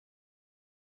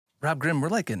Rob Grimm, we're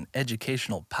like an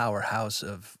educational powerhouse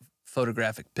of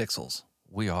photographic pixels.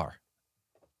 We are.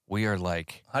 We are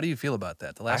like... How do you feel about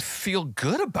that? I feel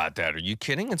good about that. Are you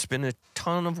kidding? It's been a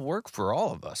ton of work for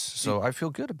all of us, so I feel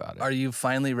good about it. Are you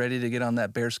finally ready to get on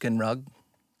that bearskin rug?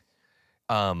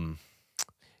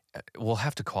 We'll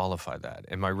have to qualify that.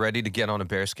 Am I ready to get on a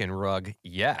bearskin rug?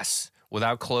 Yes.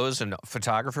 Without clothes and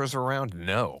photographers around?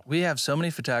 No. We have so many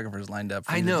photographers lined up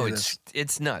for you I know, to do this.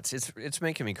 it's nuts. It's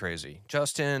making me crazy.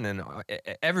 Justin and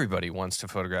everybody wants to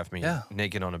photograph me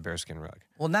naked on a bearskin rug.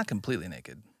 Well, not completely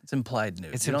naked. It's implied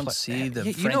nude. You don't see the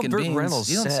you Franken know, Burt beans.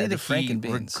 Reynolds You don't see the said Franken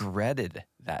beans. He regretted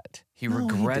that. He No,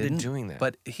 regretted didn't. doing that.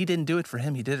 But he didn't do it for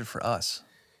him. He did it for us.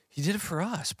 He did it for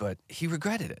us, but he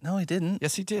regretted it. No, he didn't.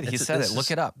 Yes, he did. He said it.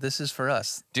 Look it up. This is for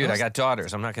us. Dude, I got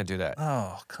daughters. I'm not going to do that.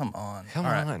 Oh, come on. Come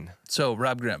on. So,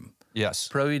 Rob Grimm. Yes.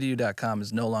 ProEDU.com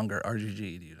is no longer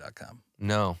RGGEDU.com.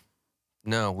 No,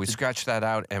 we scratched that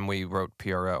out and we wrote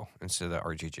PRO instead of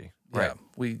RGG. Right. Yeah,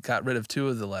 we got rid of 2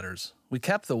 of the letters. We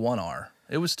kept the 1 R.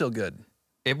 It was still good.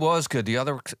 It was good. The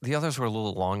others were a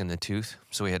little long in the tooth,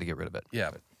 so we had to get rid of it.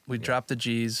 Yeah, we dropped the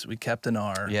G's. We kept an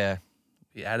R. Yeah.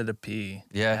 We added a P.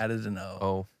 Yeah. Added an O.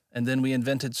 Oh. And then we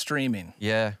invented streaming.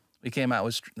 Yeah. We came out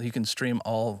with you can stream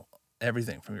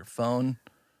everything from your phone,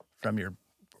 from your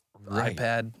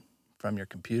iPad, from your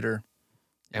computer.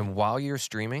 And while you're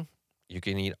streaming, you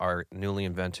can eat our newly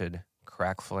invented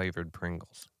crack-flavored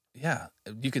Pringles. Yeah.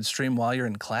 You could stream while you're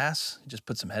in class. You just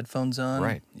put some headphones on.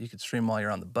 Right. You could stream while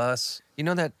you're on the bus. You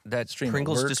know that Stream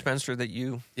Pringles at work. dispenser that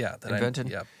you that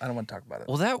invented? I don't want to talk about it.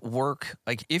 Will that work?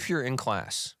 Like, if you're in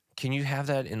class, can you have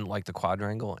that in, like, the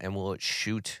quadrangle, and will it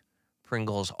shoot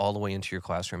Pringles all the way into your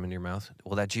classroom into your mouth?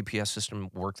 Will that GPS system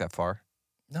work that far?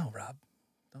 No, Rob.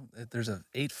 There's an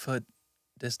 8-foot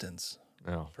distance.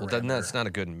 No. Well, then that's not a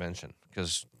good invention,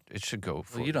 because it should go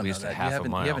for you don't at least know that. a half a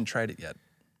mile. You haven't tried it yet.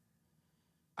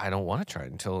 I don't want to try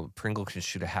it until Pringle can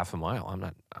shoot a half a mile. I'm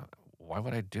not. Why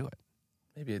would I do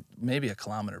it? Maybe a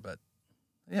kilometer, but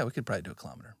yeah, we could probably do a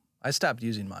kilometer. I stopped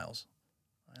using miles.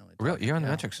 Really? You're on the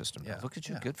metric system. Yeah. Look at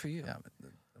you. Good for you. Yeah,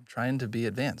 I'm trying to be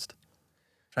advanced.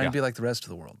 Trying to be like the rest of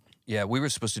the world. Yeah, we were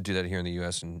supposed to do that here in the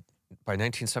U.S. and by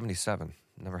 1977,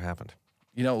 never happened.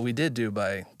 You know what we did do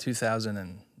by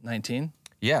 2019?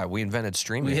 Yeah, we invented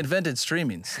streaming. We invented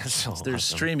streaming. So There's awesome.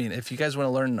 streaming. If you guys want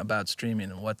to learn about streaming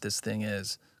and what this thing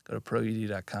is, go to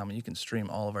proed.com and you can stream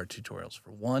all of our tutorials for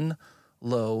one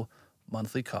low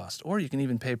monthly cost. Or you can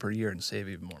even pay per year and save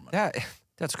even more money.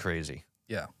 That's crazy.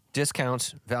 Yeah.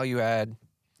 Discounts, value add.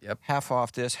 Yep. Half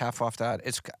off this, half off that.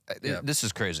 This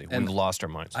is crazy. And We've lost our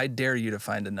minds. I dare you to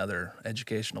find another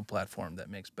educational platform that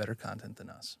makes better content than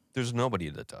us. There's nobody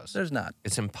that does. There's not.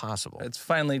 It's impossible. It's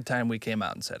finally time we came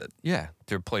out and said it. Yeah,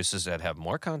 there are places that have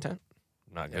more content.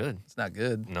 Not good. It's not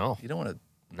good. No. You don't want to.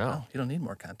 No. You don't need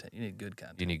more content. You need good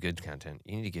content. You need good content.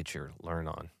 You need to get your learn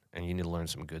on, and you need to learn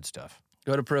some good stuff.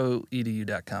 Go to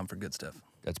proedu.com for good stuff.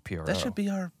 That's PRO. That should be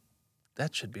our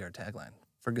tagline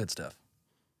for good stuff.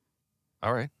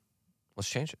 All right. Let's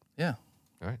change it. Yeah.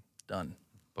 All right. Done.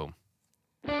 Boom.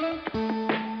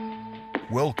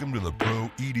 Welcome to the Pro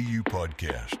EDU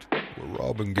podcast, where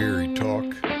Rob and Gary talk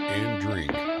and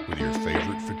drink with your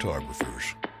favorite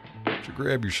photographers. So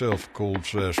grab yourself a cold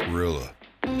sarsaparilla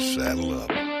and saddle up.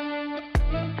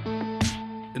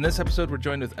 In this episode, we're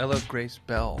joined with Ella Grace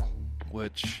Bell,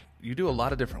 which you do a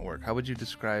lot of different work. How would you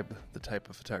describe the type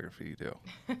of photography you do?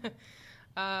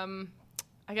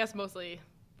 I guess mostly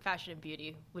fashion and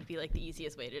beauty would be like the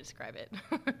easiest way to describe it.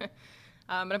 But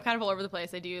I'm kind of all over the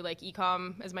place. I do like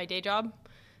e-com as my day job.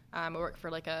 I work for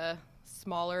like a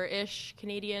smaller-ish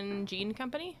Canadian jean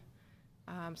company.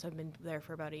 So I've been there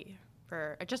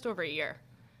for just over a year.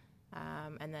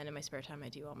 And then in my spare time, I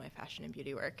do all my fashion and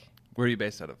beauty work. Where are you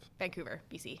based out of? Vancouver,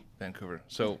 BC. Vancouver.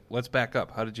 So let's back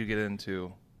up. How did you get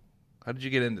into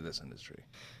this industry?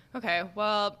 Okay,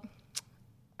 well,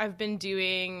 I've been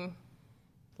doing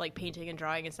like painting and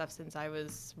drawing and stuff since I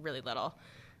was really little.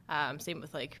 Same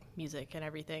with like music and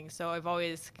everything. So I've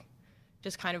always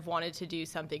just kind of wanted to do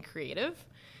something creative.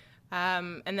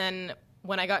 And then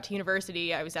when I got to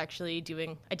university, I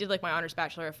did like my honors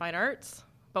Bachelor of Fine Arts.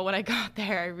 But when I got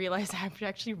there, I realized I'm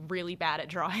actually really bad at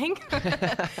drawing,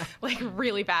 like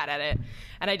really bad at it.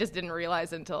 And I just didn't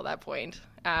realize until that point.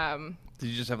 Did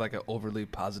you just have like an overly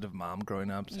positive mom growing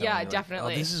up? Yeah,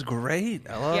 definitely. Like, oh, this is great.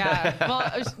 I love it.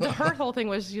 Yeah. Well, her whole thing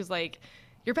was she was like,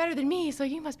 "You're better than me, so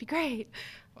you must be great."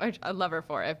 I love her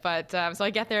for it. But so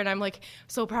I get there and I'm like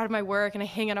so proud of my work and I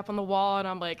hang it up on the wall and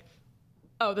I'm like,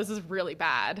 "Oh, this is really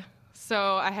bad."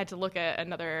 So I had to look at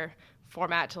another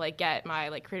format to like get my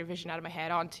like creative vision out of my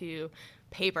head onto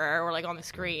paper or like on the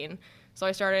screen. So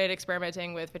I started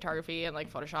experimenting with photography and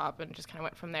like Photoshop and just kind of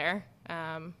went from there.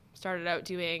 Started out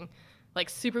doing like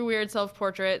super weird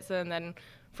self-portraits, and then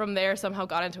from there somehow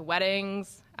got into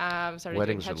weddings. Weddings are doing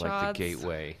like headshots. the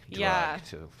gateway drug Yeah.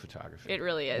 to photography. It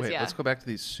really is, Wait, yeah. let's go back to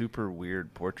these super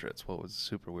weird portraits. What was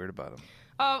super weird about them?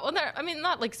 Well,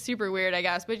 not like super weird, I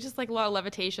guess, but just like a lot of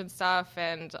levitation stuff.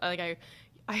 And I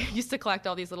used to collect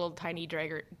all these little tiny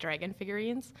dragon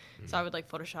figurines. So I would like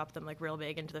Photoshop them like real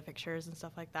big into the pictures and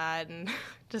stuff like that. And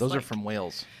just Those are like, from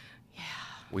Wales.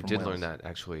 We from did Wales. learn that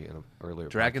actually in an earlier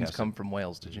Dragons podcast. come from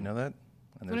Wales. Did you know that?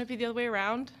 And Wouldn't it be the other way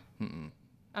around? Mm-mm.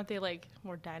 Aren't they like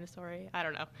more dinosaur-y? I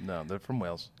don't know. No, they're from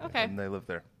Wales. Okay. And they live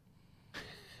there.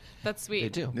 That's sweet. They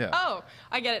do. Yeah. Oh,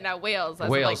 I get it now. Wales. As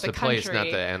in, Wales, like, the place, country.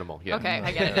 not the animal. Yeah. Okay,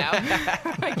 I get it now.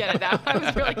 I get it now. I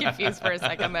was really confused for a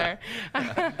second there.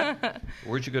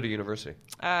 Where'd you go to university?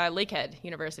 Lakehead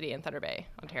University in Thunder Bay,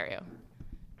 Ontario.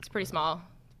 It's pretty small.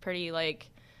 Pretty like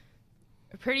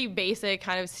a pretty basic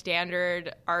kind of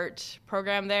standard art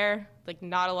program there. Like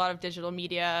not a lot of digital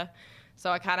media. So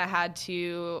I kind of had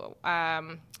to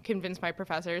convince my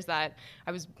professors that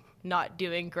I was not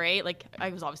doing great. Like I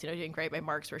was obviously not doing great. My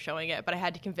marks were showing it, but I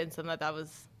had to convince them that that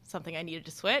was something I needed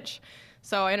to switch.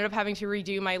 So I ended up having to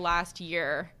redo my last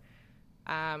year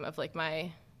of like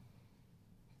my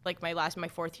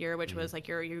fourth year, which was like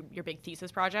your big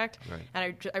thesis project. Right.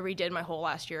 And I redid my whole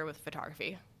last year with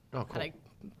photography. Oh, cool. And I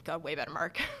got a way better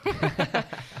mark.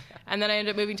 And then I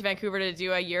ended up moving to Vancouver to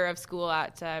do a year of school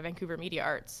at Vancouver Media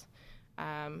Arts.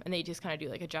 And they just kind of do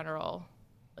like a general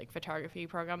like photography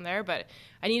program there. But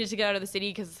I needed to get out of the city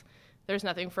because there's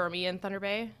nothing for me in Thunder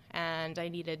Bay. And I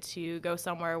needed to go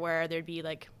somewhere where there'd be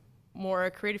like more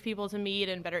creative people to meet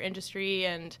and better industry,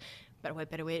 and what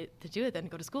better way to do it than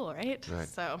go to school, right? Right.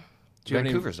 So Do you have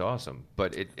any- Vancouver's awesome,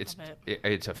 but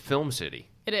it's a film city.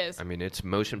 it is. I mean, its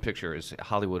motion picture is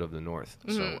Hollywood of the North.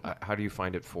 So Mm-hmm. how do you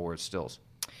find it for stills?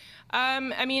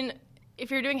 I mean,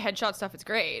 if you're doing headshot stuff, it's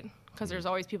great because there's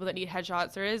always people that need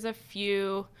headshots. There's a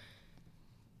few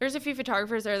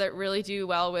photographers there that really do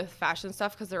well with fashion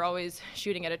stuff because they're always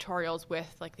shooting editorials with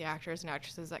like the actors and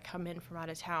actresses that come in from out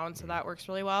of town. So that works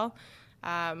really well.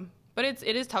 But it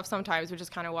is tough sometimes, which is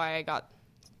kind of why I got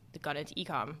into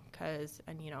ecom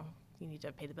and you need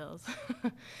to pay the bills.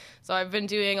 So I've been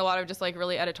doing a lot of just like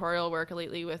really editorial work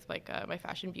lately with like my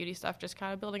fashion beauty stuff, just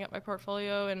kind of building up my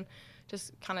portfolio and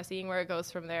just kind of seeing where it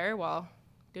goes from there while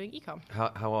doing ecom.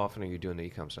 How often are you doing the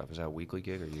ecom stuff? Is that a weekly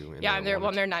gig? Or are you in Yeah, I'm there. Well,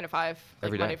 I'm there 9 to 5, like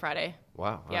Every Monday, day? Friday.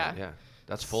 Wow. Yeah. Yeah.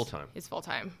 That's full time. It's full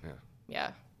time. Yeah.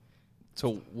 Yeah.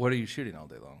 So what are you shooting all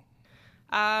day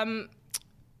long?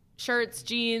 Shirts,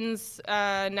 jeans,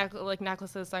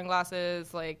 necklaces,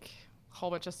 sunglasses, like a whole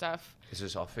bunch of stuff. Is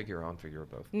this all figure on, figure or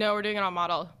both? No, we're doing it on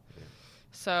model.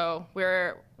 So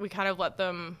we kind of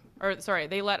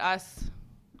they let us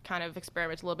kind of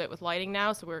experiment a little bit with lighting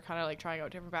now. So we're kind of like trying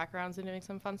out different backgrounds and doing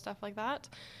some fun stuff like that.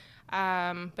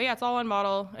 But yeah, it's all on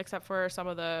model except for some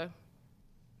of the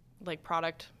like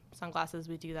product sunglasses.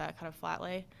 We do that kind of flat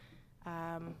lay.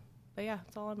 But yeah,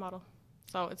 it's all on model.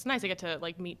 So it's nice to get to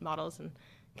like meet models and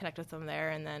connect with them there.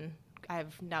 And then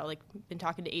I've now like been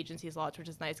talking to agencies a lot, which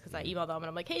is nice because I email them and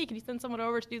I'm like, hey, can you send someone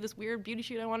over to do this weird beauty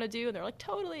shoot I want to do? And they're like,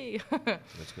 totally.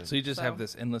 That's good. So you just So- have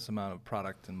this endless amount of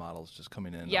product and models just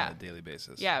coming in Yeah. on a daily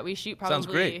basis. Yeah, we shoot probably. Sounds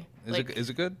great. Like, Is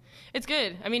it good? It's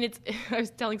good. I mean, I was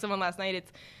telling someone last night,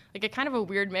 it's like a kind of a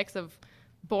weird mix of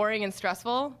boring and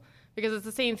stressful because it's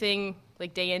the same thing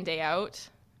like day in, day out,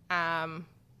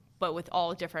 but with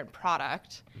all different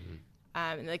product.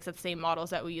 And like the same models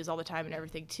that we use all the time and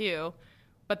everything too.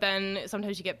 But then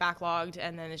sometimes you get backlogged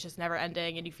and then it's just never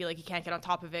ending and you feel like you can't get on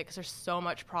top of it because there's so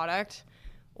much product,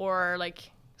 or like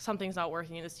something's not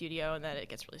working in the studio and then it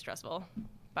gets really stressful.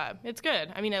 But it's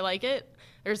good. I mean, I like it.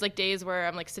 There's like days where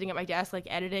I'm like sitting at my desk, like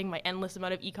editing my endless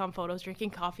amount of ecom photos, drinking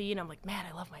coffee, and I'm like, man,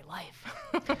 I love my life.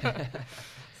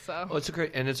 So Well, it's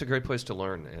a great place to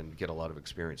learn and get a lot of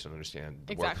experience and understand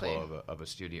the Exactly. workflow of a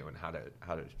studio and how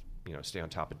to stay on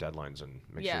top of deadlines and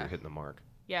make sure Yeah. you're hitting the mark.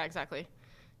 yeah, exactly.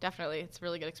 Definitely. It's a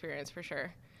really good experience for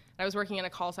sure. I was working in a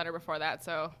call center before that,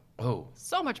 so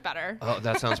so much better. Oh,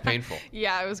 that sounds painful.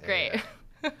 Yeah, it was great.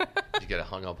 Did you get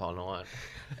hung up on a lot?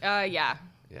 Yeah.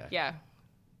 Yeah. Yeah.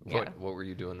 What were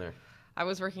you doing there? I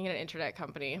was working at an internet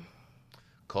company.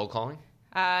 Cold calling?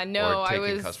 No, Or I taking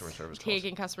was customer service calls?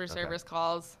 taking customer Okay. service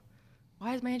calls.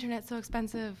 Why is my internet so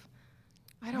expensive?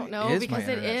 I don't Why know, is my because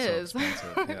it internet so is.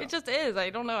 expensive? Yeah. It just is. I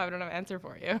don't know. I don't have an answer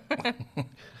for you.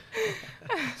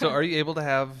 So are you able to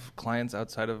have clients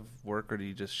outside of work, or do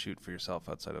you just shoot for yourself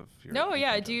outside of your No,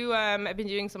 yeah, I ecom job? do. I've been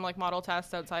doing some like model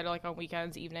tests outside, like on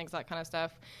weekends, evenings, that kind of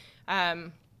stuff.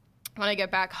 when I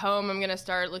get back home, I'm going to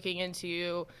start looking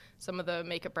into some of the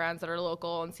makeup brands that are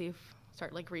local and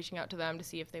start like reaching out to them to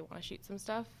see if they want to shoot some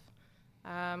stuff.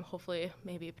 Hopefully,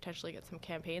 maybe potentially get some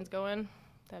campaigns going.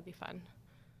 That'd be fun.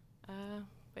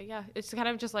 But yeah, it's kind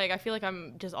of just like, I feel like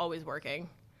I'm just always working,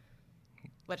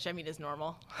 which I mean is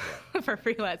normal for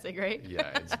freelancing, right? Yeah,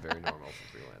 it's very normal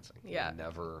for freelancing. Yeah. You're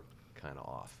never kind of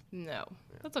off. No,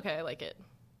 that's okay. I like it.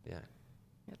 Yeah.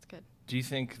 That's good. Do you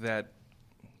think that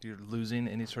you're losing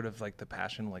any sort of like the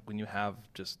passion, like when you have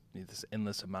just this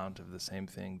endless amount of the same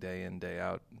thing day in, day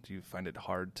out? Do you find it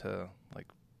hard to like,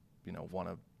 want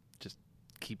to just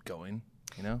keep going,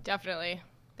 Definitely.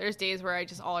 There's days where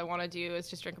all I want to do is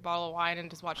just drink a bottle of wine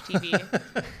and just watch TV.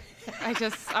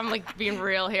 I'm like being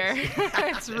real here.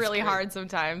 It's really hard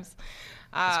sometimes.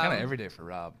 It's kind of every day for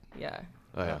Rob. Yeah.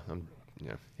 Oh,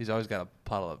 yeah. He's always got a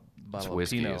bottle It's of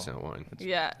whiskey, Pinot. it's not wine.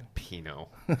 Yeah. Pinot.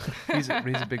 He's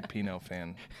a big Pinot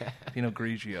fan. Pinot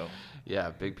Grigio. Yeah,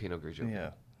 big Pinot Grigio.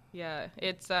 Yeah. Yeah.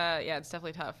 It's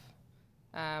definitely tough.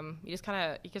 You just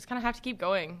kind of have to keep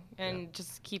going and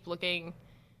just keep looking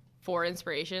for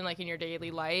inspiration, like in your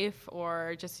daily life,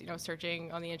 or just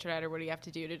searching on the internet, or what do you have to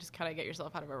do to just kind of get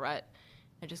yourself out of a rut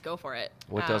and just go for it.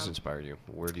 What does inspire you?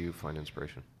 Where do you find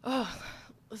inspiration?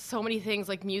 So many things,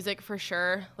 like music for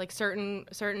sure, like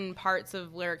certain parts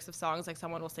of lyrics of songs, like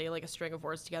someone will say like a string of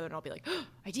words together and I'll be like, oh,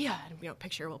 idea, and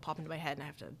picture will pop into my head and I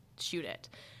have to shoot it.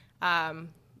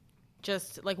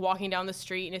 Just like walking down the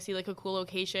street and I see like a cool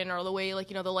location, or the way like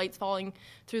the light's falling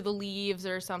through the leaves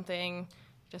or something.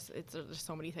 There's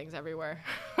so many things everywhere.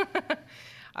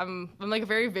 I'm like a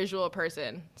very visual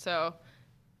person, so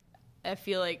I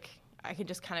feel like I can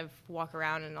just kind of walk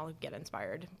around and I'll get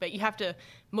inspired. But you have to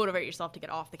motivate yourself to get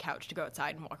off the couch to go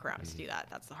outside and walk around to do that.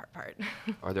 That's the hard part.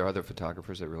 Are there other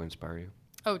photographers that really inspire you?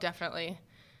 Oh, definitely.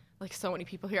 Like so many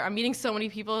people here. I'm meeting so many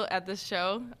people at this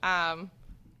show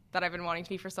that I've been wanting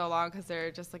to meet for so long, because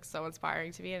they're just like so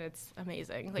inspiring to me, and it's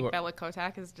amazing. Like Bella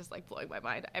Kotak is just like blowing my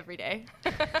mind every day.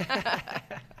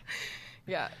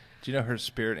 Yeah. Do you know her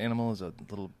spirit animal is a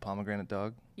little pomegranate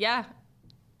dog? Yeah.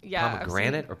 Yeah.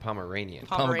 Pomegranate or Pomeranian?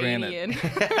 Pomeranian.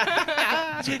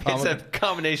 It's a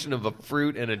combination of a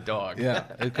fruit and a dog. Yeah,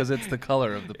 because it's the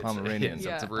color of the Pomeranian. It's So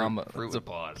a it's a fruit with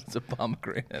paws. It's a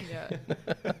pomegranate. Yeah.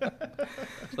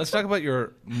 Let's talk about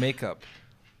your makeup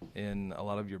in a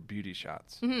lot of your beauty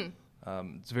shots.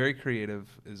 Mm-hmm. It's very creative.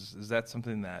 Is that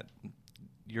something that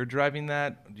you're driving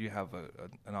that? Do you have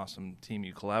an awesome team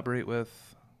you collaborate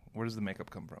with? Where does the makeup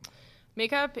come from?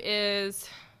 Makeup is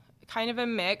kind of a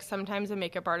mix. Sometimes a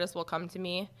makeup artist will come to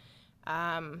me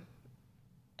and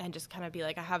just kind of be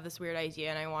like, I have this weird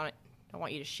idea and I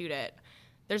want you to shoot it.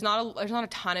 There's not a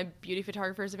ton of beauty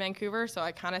photographers in Vancouver, so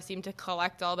I kind of seem to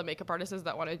collect all the makeup artists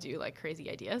that want to do like crazy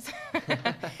ideas.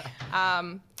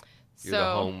 You're the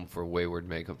home for wayward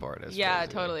makeup artists. Yeah,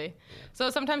 basically. totally. Yeah. So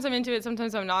sometimes I'm into it,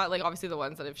 sometimes I'm not. Like obviously the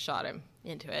ones that I've shot, I'm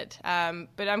into it.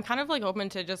 But I'm kind of like open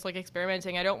to just like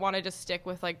experimenting. I don't want to just stick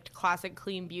with like classic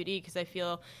clean beauty, because I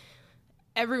feel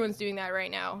everyone's doing that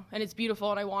right now, and it's beautiful,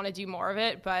 and I want to do more of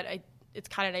it. But it's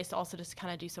kind of nice to also just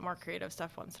kind of do some more creative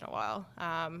stuff once in a while.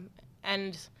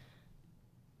 And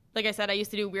like I said, I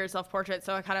used to do weird self-portraits,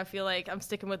 so I kind of feel like I'm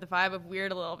sticking with the vibe of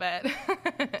weird a little bit.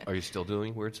 Are you still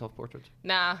doing weird self-portraits?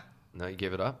 Nah. No, you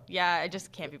gave it up? Yeah, I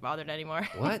just can't be bothered anymore.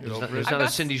 What? There's not a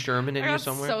Cindy Sherman in I you got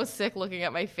somewhere? so sick looking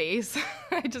at my face.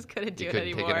 I just couldn't do You it couldn't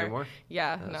anymore. take it anymore?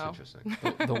 Yeah, That's no. interesting.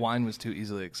 The wine was too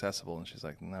easily accessible, and she's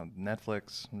like, no,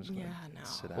 Netflix. I'm just gonna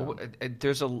sit down.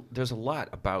 Well, there's a lot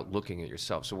about looking at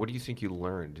yourself. So what do you think you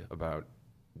learned about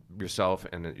yourself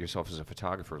and yourself as a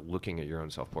photographer looking at your own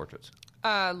self-portraits?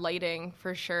 Lighting,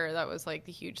 for sure. That was like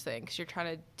the huge thing, because you're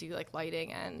trying to do like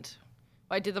lighting, and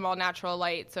I did them all natural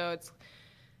light, so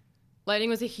lighting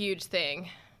was a huge thing,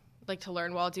 like to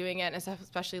learn while doing it, and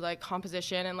especially like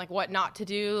composition and like what not to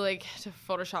do, like to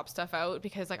Photoshop stuff out,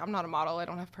 because like I'm not a model, I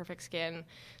don't have perfect skin,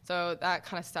 so that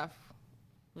kind of stuff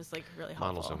was like really helpful.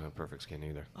 Models don't have perfect skin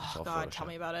either. It's Oh all God, Photoshop. tell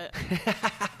me about it.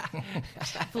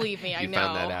 Believe me, I You know.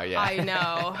 found that out, yeah. I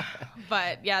know.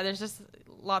 But yeah, there's just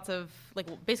lots of like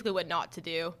basically what not to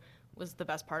do was the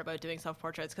best part about doing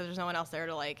self-portraits, because there's no one else there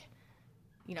to like,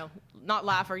 not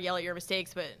laugh or yell at your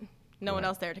mistakes, but no one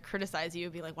else there to criticize you,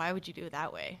 be like, why would you do it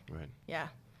that way? Right. Yeah.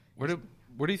 Where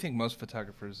do you think most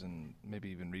photographers and maybe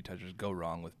even retouchers go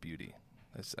wrong with beauty?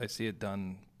 I see it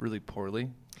done really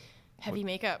poorly. Heavy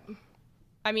makeup.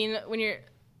 I mean,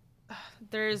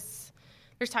 there's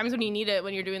times when you need it,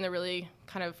 when you're doing the really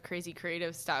kind of crazy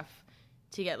creative stuff,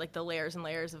 to get like the layers and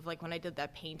layers of like when I did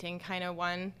that painting kind of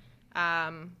one.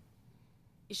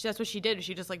 That's what she did.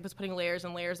 She just like was putting layers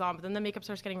and layers on, but then the makeup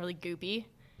starts getting really goopy,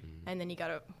 and then you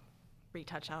gotta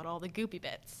retouch out all the goopy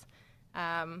bits.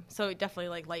 So definitely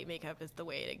like light makeup is the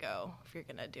way to go if you're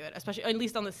gonna do it, especially at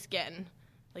least on the skin,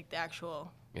 like the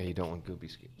actual. Yeah, you don't want goopy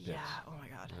skin. Yeah. Oh my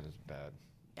god. That is bad.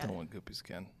 Yeah. I don't want goopy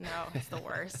skin. No, it's the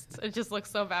worst. It just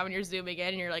looks so bad when you're zooming in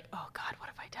and you're like, oh god, what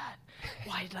have I done?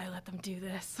 Why did I let them do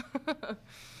this?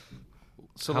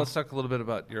 So let's talk a little bit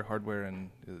about your hardware and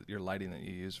your lighting that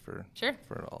you use for Sure.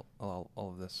 for all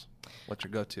of this. What's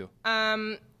your go-to?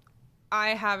 I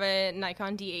have a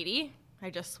Nikon D80. I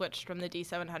just switched from the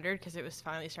D700 because it was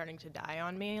finally starting to die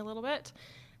on me a little bit.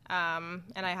 And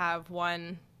I have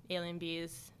one Alien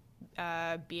Bees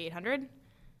B800.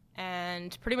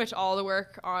 And pretty much all the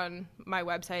work on my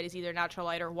website is either natural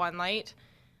light or one light,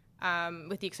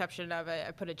 with the exception of I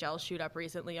put a gel shoot up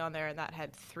recently on there, and that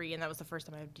had 3, and that was the first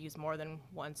time I've used more than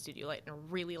one studio light in a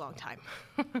really long time.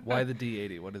 Why the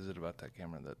D80? What is it about that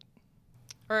camera that...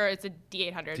 Or it's a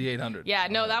D800. D800. Yeah,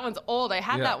 no, that one's old. I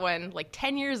had Yeah. that one like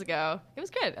 10 years ago. It was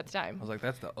good at the time. I was like,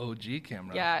 that's the OG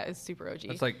camera. Yeah, it's super OG.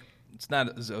 It's like, it's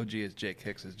not as OG as Jake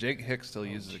Hicks's. Jake Hicks still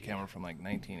uses a camera from like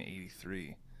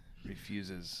 1983.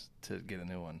 Refuses to get a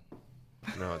new one.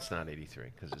 No, it's not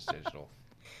 83 because it's digital.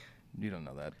 You don't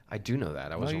know that. I do know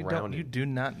that. I was you around don't. You do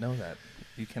not know that.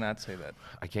 You cannot say that.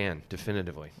 I can,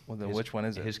 definitively. Well, then which one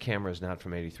is it? His camera is not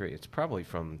from 83. It's probably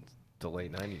from the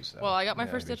late 90s, though. Well, I got my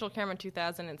Yeah, first maybe. digital camera in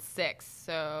 2006,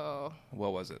 so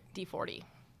What was it? D40.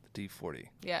 The D40.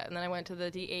 Yeah, and then I went to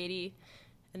the D80,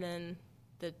 and then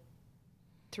the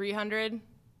 300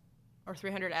 or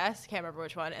 300S, can't remember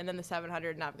which one, and then the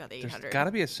 700, and I've got the 800. There's got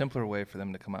to be a simpler way for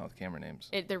them to come out with camera names.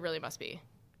 There really must be.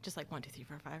 Just like 1, 2, 3,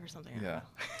 4, 5 or something. I don't Yeah.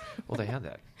 know. Well, they had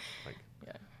that. Like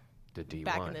Yeah. the D1,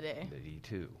 Back in the day. the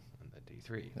D2, and the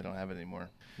D3. They don't have it anymore.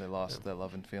 They lost that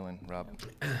love and feeling, Rob.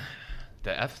 The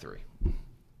F3. I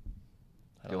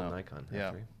The don't old know. Nikon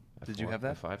Yeah. F3. Did you F4, have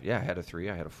that? F5. Yeah, I had a 3,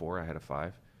 I had a 4, I had a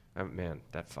 5. Man,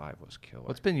 that 5 was killer.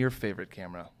 What's been your favorite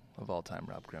camera of all time,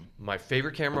 Rob Grimm? My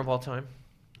favorite camera of all time?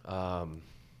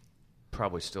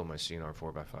 Probably still my CNR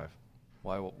 4x5.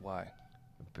 Why?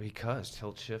 Because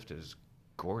tilt shift is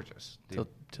gorgeous.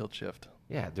 Tilt shift.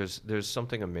 Yeah, there's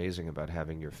something amazing about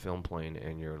having your film plane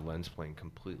and your lens plane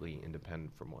completely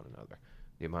independent from one another.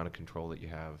 The amount of control that you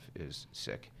have is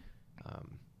sick.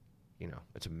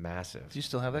 It's massive. Do you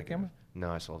still have that camera?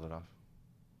 No, I sold it off.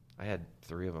 I had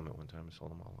 3 of them at one time. I sold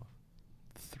them all off.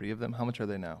 3 of them? How much are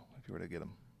they now, if you were to get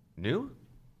them? New?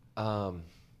 I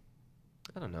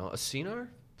don't know. A CNR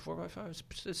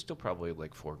 4x5 is still probably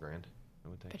like $4,000, I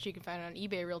would think. Bet you can find it on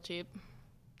eBay real cheap.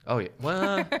 Oh yeah.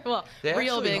 Well, Well, they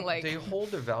real actually- being like... they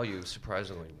hold their value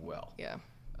surprisingly well. Yeah.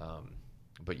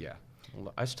 But yeah,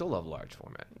 I still love large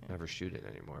format. Never shoot it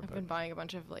anymore. I've but been buying a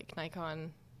bunch of like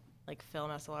Nikon like film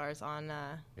SLRs on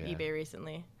Yeah. eBay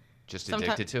recently. just Someti-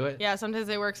 addicted to it. Yeah, sometimes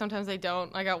they work, sometimes they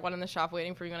don't. I got one in the shop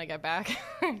waiting for me when I get back.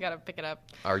 I gotta pick it up.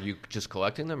 Are you just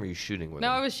collecting them, or are you shooting with No,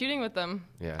 them? I was shooting with them.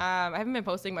 Yeah. I haven't been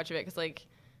posting much of it because like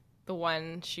the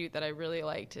one shoot that I really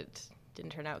liked, it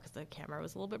didn't turn out because the camera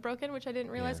was a little bit broken, which I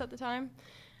didn't realize Yeah. at the time.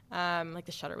 Like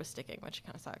the shutter was sticking, which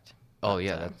kind of sucked. Oh But,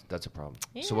 yeah, that's a problem.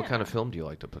 So what kind of yeah. film do you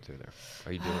like to put through there?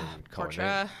 Are you doing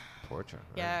Portra. Portra.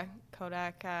 Right. Yeah,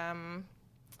 Kodak,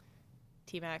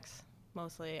 T-Max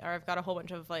mostly. Or I've got a whole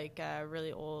bunch of like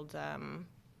really old.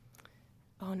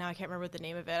 Now I can't remember the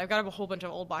name of it. I've got a whole bunch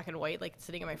of old black and white like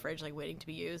sitting in my fridge like waiting to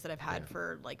be used that I've had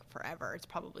for like forever. It's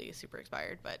probably super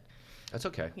expired, but That's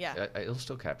okay. Yeah. It'll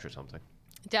still capture something.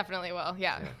 definitely will.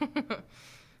 Yeah.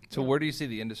 So where do you see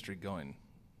the industry going?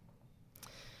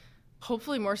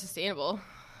 Hopefully more sustainable.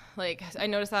 Like I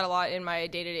notice that a lot in my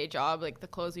day-to-day job. Like the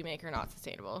clothes we make are not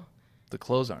sustainable. The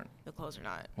clothes aren't. The clothes are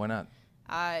not. Why not?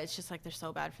 It's just like they're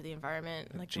so bad for the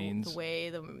environment. Like jeans. the way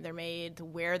they're made, the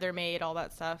where they're made, all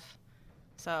that stuff.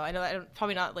 So I know that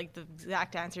probably not like the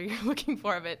exact answer you're looking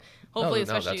for, but hopefully,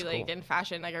 No, especially that's like cool. in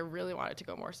fashion, like I really want it to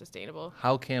go more sustainable.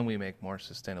 How can we make more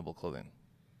sustainable clothing?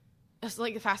 Just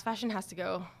like the fast fashion has to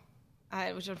go,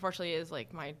 which unfortunately is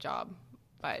like my job.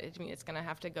 But I mean, it's gonna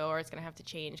have to go, or it's gonna have to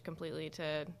change completely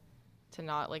to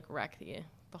not like wreck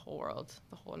the whole world,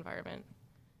 the whole environment.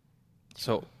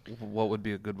 So what would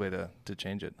be a good way to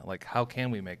change it? Like, how can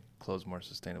we make clothes more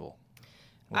sustainable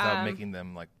without making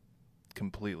them like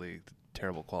completely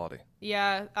terrible quality?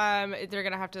 Yeah, they're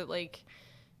gonna have to like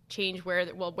change where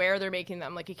they're making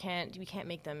them. Like we can't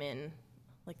make them in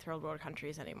like third world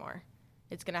countries anymore.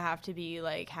 It's gonna have to be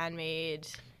like handmade.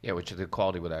 Yeah, which the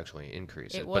quality would actually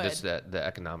increase It but it's would. the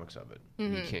economics of it.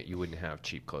 You wouldn't have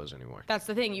cheap clothes anymore. That's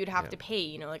the thing. You'd have Yeah. to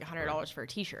pay like $100 for a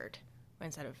T-shirt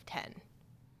instead of 10.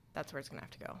 That's where it's gonna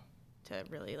have to go to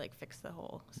really like fix the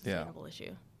whole sustainable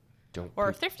issue. Don't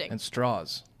Or put- thrifting. And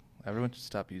straws. Everyone should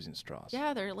stop using straws.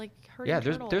 Yeah, they're like hurting Yeah,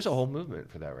 turtles. there's a whole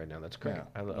movement for that right now. That's great. Yeah.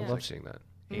 I Yeah. love seeing that.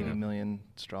 80 million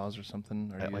straws or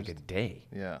something. At like a day.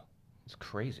 Yeah. It's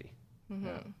crazy. Mm-hmm.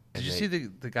 Yeah. Did you see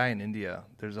the guy in India?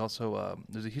 There's also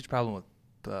there's a huge problem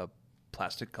with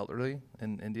plastic cutlery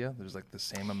in India. There's like the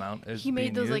same amount as He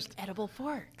made being those used. like edible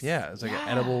forks. Yeah, it's like an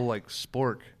edible like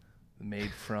spork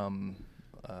made from.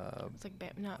 It's like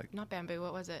not bamboo.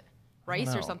 What was it?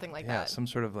 Rice or something like that. Yeah, some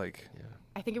sort of like. Yeah.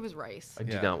 I think it was rice. I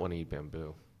do not want to eat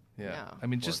bamboo. Yeah, No. I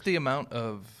mean, just the amount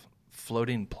of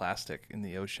floating plastic in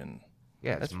the ocean.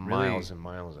 Yeah, That's it's really- miles and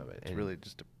miles of it. It's and really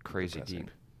just crazy depressing.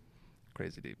 deep.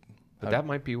 Crazy deep. But that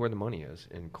might be where the money is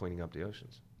in cleaning up the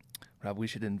oceans. Rob, we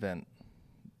should invent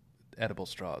edible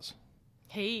straws.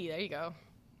 Hey, there you go.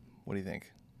 What do you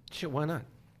think? Shit, why not?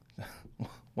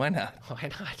 Why not? Why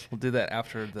not? We'll do that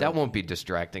after the. That won't be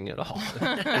distracting at all.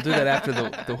 We'll do that after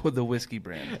the whiskey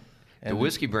brand. The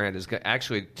whiskey brand is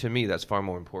actually, to me, that's far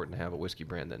more important to have a whiskey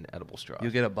brand than edible straws.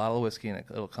 You'll get a bottle of whiskey and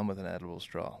it'll come with an edible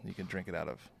straw. You can drink it out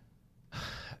of.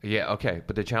 Yeah, okay.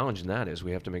 But the challenge in that is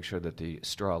we have to make sure that the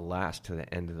straw lasts to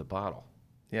the end of the bottle.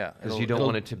 Yeah, Because you don't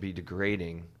want it to be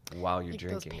degrading while you're Like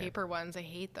drinking those paper ones, I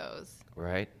hate those. it.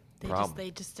 Right? They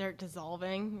just start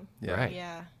dissolving. Yeah. Right.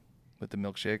 Yeah. with the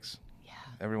milkshakes. Yeah.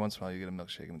 Every once in a while, you get a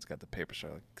milkshake and it's got the paper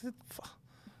straw. Like, Like,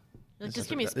 this just is-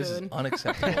 give me a This is spoon.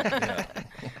 unacceptable. Yeah.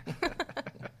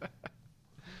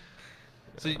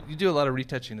 So you do a lot of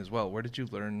retouching as well. Where did you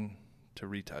learn to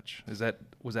retouch? Was that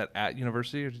at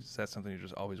university, or is that something you're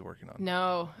just always working on?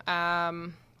 No.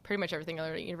 Pretty much everything I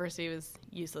learned at university was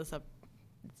useless.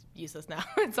 It's useless now.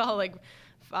 It's all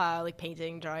like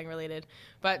painting, drawing related.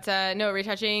 But no,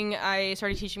 retouching. I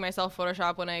started teaching myself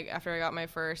Photoshop after I got my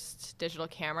first digital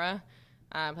camera.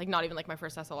 Like not even like my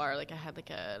first SLR. Like I had like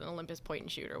an Olympus point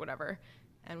and shoot or whatever,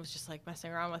 and was just like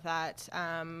messing around with that.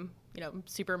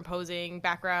 Superimposing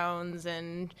backgrounds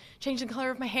and changing the color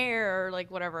of my hair or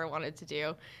like whatever I wanted to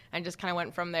do, and just kind of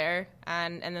went from there.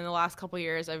 And then the last couple of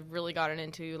years, I've really gotten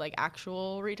into like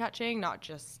actual retouching, not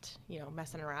just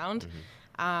messing around.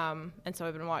 And so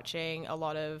I've been watching a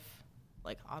lot of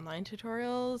like online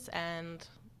tutorials and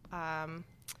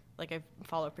like I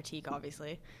follow Pratik,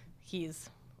 obviously. He's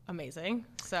amazing.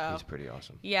 So He's pretty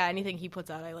awesome. yeah, anything he puts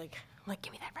out, I'm like,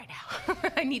 give me that right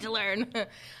now. I need to learn.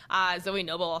 Zoe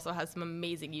Noble also has some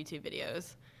amazing YouTube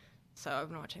videos. So I've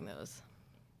been watching those.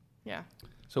 Yeah.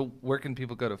 So where can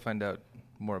people go to find out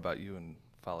more about you and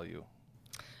follow you?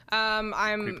 I'm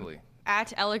Creepily.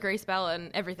 at Ella Grace Bell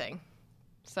and everything.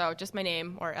 So just my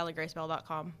name or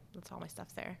ellagracebell.com. That's all my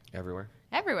stuff's there. Everywhere?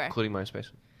 Everywhere. Including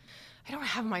MySpace? I don't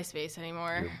have MySpace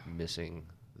anymore. You're missing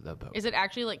the boat. Is it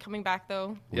actually like coming back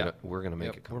though? We're going to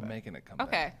make it come We're back. making it come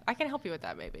Okay. back. I can help you with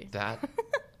that maybe. That,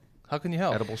 How can you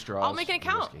help? edible straws. I'll make an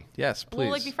account. whiskey. Yes, please. We'll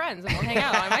like be friends and we'll hang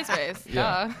out on MySpace.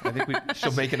 Yeah, I think we.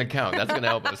 She'll make an account. That's going to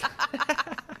help us.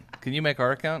 Can you make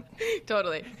our account?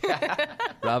 Totally.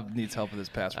 Rob needs help with his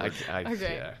password.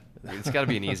 Okay. Yeah. It's got to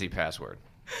be an easy password.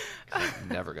 'Cause I'm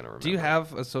never going to remember. Do you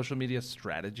have a social media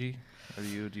strategy? Or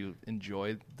do you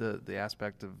enjoy the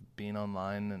aspect of being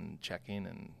online and checking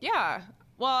and? Yeah.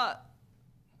 Well,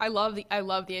 I love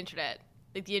the internet.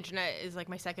 Like the internet is like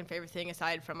my second favorite thing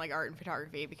aside from like art and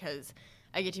photography because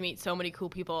I get to meet so many cool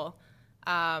people.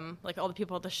 Like all the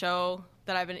people at the show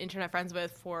that I've been internet friends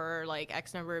with for like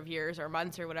X number of years or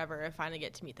months or whatever, I finally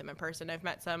get to meet them in person. I've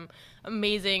met some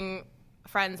amazing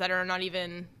friends that are not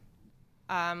even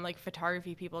like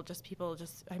photography people,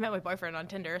 I met my boyfriend on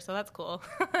Tinder, so that's cool.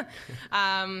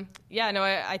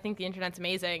 I think the internet's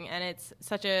amazing, and it's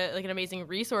such an amazing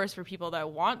resource for people that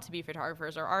want to be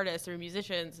photographers or artists or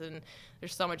musicians, and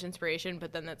there's so much inspiration,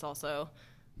 but then that's also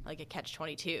like a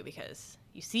catch-22 because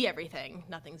you see everything,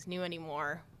 nothing's new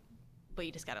anymore, but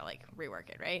you just gotta like rework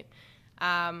it, right?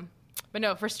 But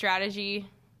no, for strategy,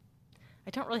 I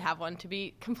don't really have one, to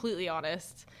be completely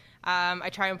honest. I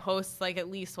try and post like at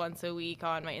least once a week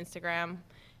on my Instagram,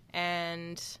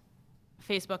 and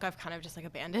Facebook I've kind of just like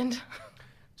abandoned.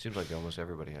 Seems like almost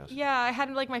everybody has. Yeah, I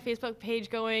had like my Facebook page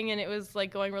going and it was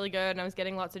like going really good and I was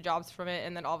getting lots of jobs from it,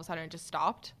 and then all of a sudden it just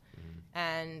stopped.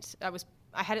 And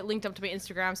I had it linked up to my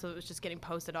Instagram, so it was just getting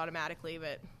posted automatically,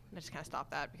 but I just kind of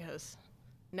stopped that because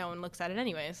no one looks at it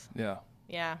anyways. Yeah.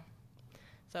 Yeah.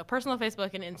 So personal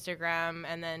Facebook and Instagram,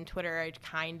 and then Twitter I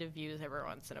kind of use every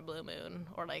once in a blue moon,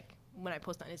 or like when I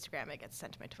post on Instagram it gets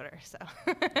sent to my Twitter. So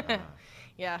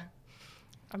yeah,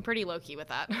 I'm pretty low key with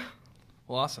that.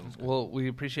 Well, awesome. Well, we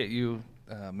appreciate you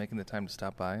making the time to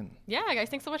stop by. And Yeah, guys,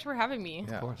 thanks so much for having me.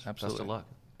 yeah, Of course. absolutely. Best of luck.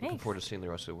 Looking Thanks. forward to seeing the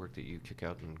rest of the work that you kick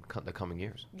out in the coming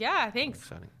years. Yeah, thanks.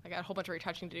 Exciting. I got a whole bunch of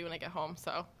retouching to do when I get home,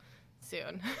 so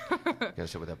soon. You gotta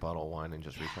sit with that bottle of wine and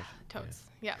just retouch. Totes.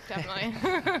 Yeah, definitely.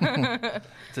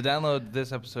 To download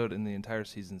this episode and the entire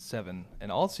season 7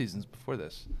 and all seasons before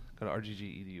this, Go to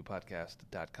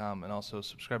rggedupodcast.com and also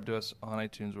subscribe to us on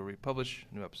iTunes, where we publish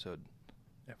a new episode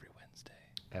every Wednesday.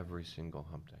 Every single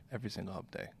hump day. Every single hump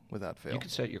day, without fail. You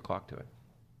could set your clock to it.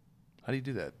 How do you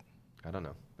do that? I don't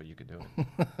know, but you could do it.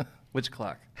 Which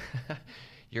clock?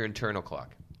 Your internal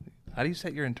clock. How do you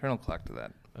set your internal clock to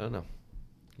that? I don't know.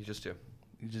 You just do.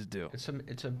 You just do. It's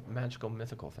a magical,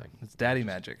 mythical thing. It's daddy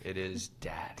magic. It is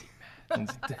daddy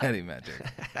It's daddy magic.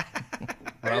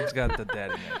 Rob's got the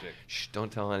daddy magic. Shh,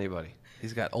 don't tell anybody.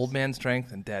 He's got old man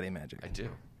strength and daddy magic. I do.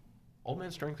 Old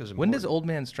man strength is important. When does old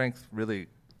man strength really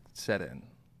set in?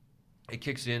 It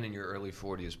kicks in your early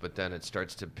 40s, but then it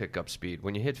starts to pick up speed.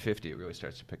 When you hit 50, it really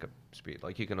starts to pick up speed.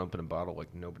 Like, you can open a bottle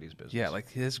like nobody's business. Yeah, like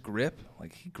his grip,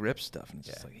 like he grips stuff, and it's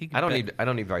just like he can I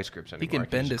don't need vice grips anymore. He can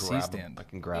bend a just grab C-stand. I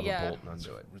can grab Yeah. a bolt and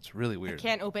undo it. It's really I weird.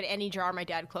 can't open any jar my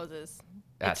dad closes.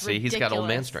 Ah, It's see, he's got old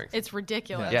man ridiculous. strength. It's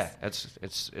ridiculous. Yeah,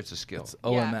 it's a skill. It's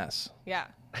OMS. Yeah.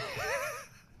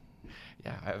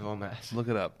 Yeah, I have OMS. Look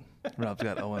it up. Rob's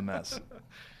got OMS.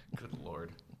 Good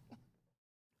Lord.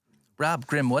 Rob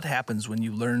Grimm, what happens when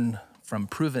you learn from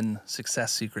proven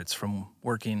success secrets from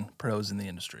working pros in the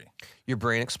industry? Your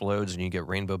brain explodes and you get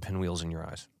rainbow pinwheels in your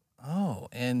eyes. Oh,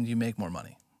 and you make more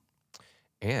money.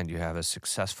 And you have a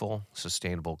successful,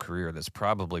 sustainable career that's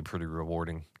probably pretty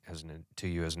rewarding to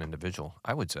you as an individual,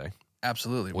 I would say.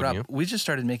 Absolutely. Wouldn't Rob, you? we just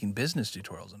started making business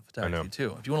tutorials in photography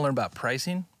too. If you want to learn about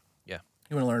pricing, Yeah.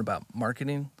 you want to learn about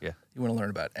marketing, Yeah. you want to learn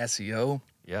about SEO,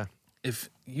 Yeah. if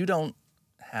you don't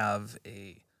have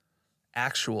a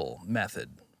actual method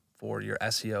for your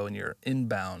SEO and your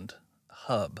inbound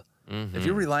hub, if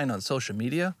you're relying on social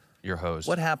media, Your host.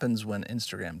 what happens when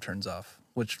Instagram turns off,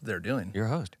 which they're doing? Your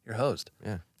host. Your host.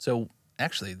 Yeah. So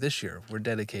actually this year we're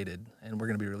dedicated and we're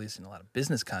going to be releasing a lot of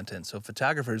business content. So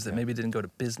photographers that maybe didn't go to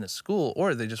business school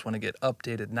or they just want to get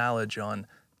updated knowledge on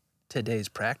today's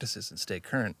practices and stay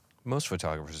current. Most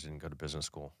photographers didn't go to business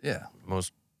school. Yeah.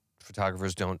 Most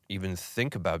photographers don't even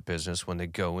think about business when they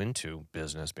go into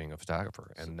business being a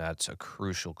photographer. And that's a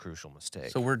crucial, crucial mistake.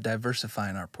 So we're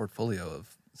diversifying our portfolio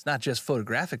of, it's not just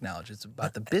photographic knowledge, it's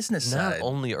about the business not side.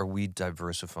 only are we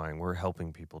diversifying, we're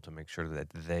helping people to make sure that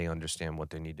they understand what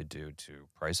they need to do to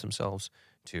price themselves,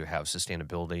 to have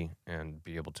sustainability, and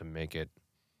be able to make it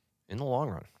in the long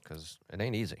run, because it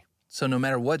ain't easy. So no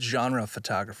matter what genre of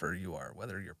photographer you are,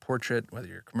 whether you're portrait, whether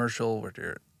you're commercial, whether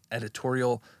you're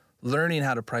editorial, learning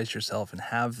how to price yourself and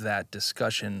have that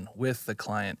discussion with the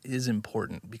client is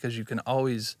important because you can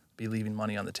always be leaving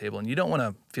money on the table and you don't want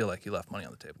to feel like you left money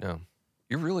on the table. No.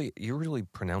 You're really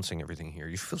pronouncing everything here.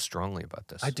 You feel strongly about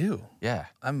this. I do. Yeah.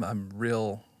 I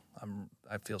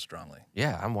feel strongly.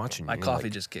 Yeah, I'm watching you. My You're coffee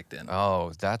like, just kicked in.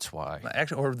 Oh, that's why.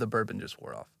 Actually, or the bourbon just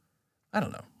wore off. I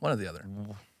don't know. One or the other.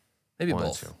 Maybe One or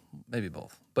both. two. Maybe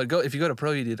both. But if you go to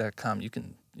proed.com, you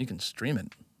can stream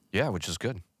it. Yeah, which is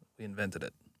good. We invented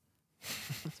it.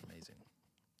 It's amazing.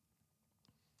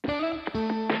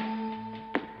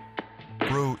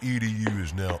 Pro EDU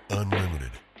is now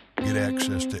unlimited. Get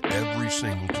access to every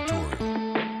single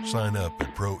tutorial. Sign up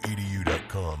at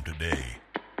proedu.com today.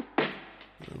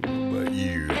 What about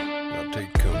you? I'll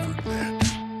take comfort in that.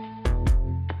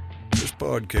 This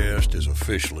podcast is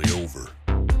officially over.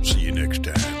 See you next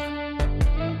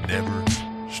time. Never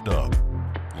stop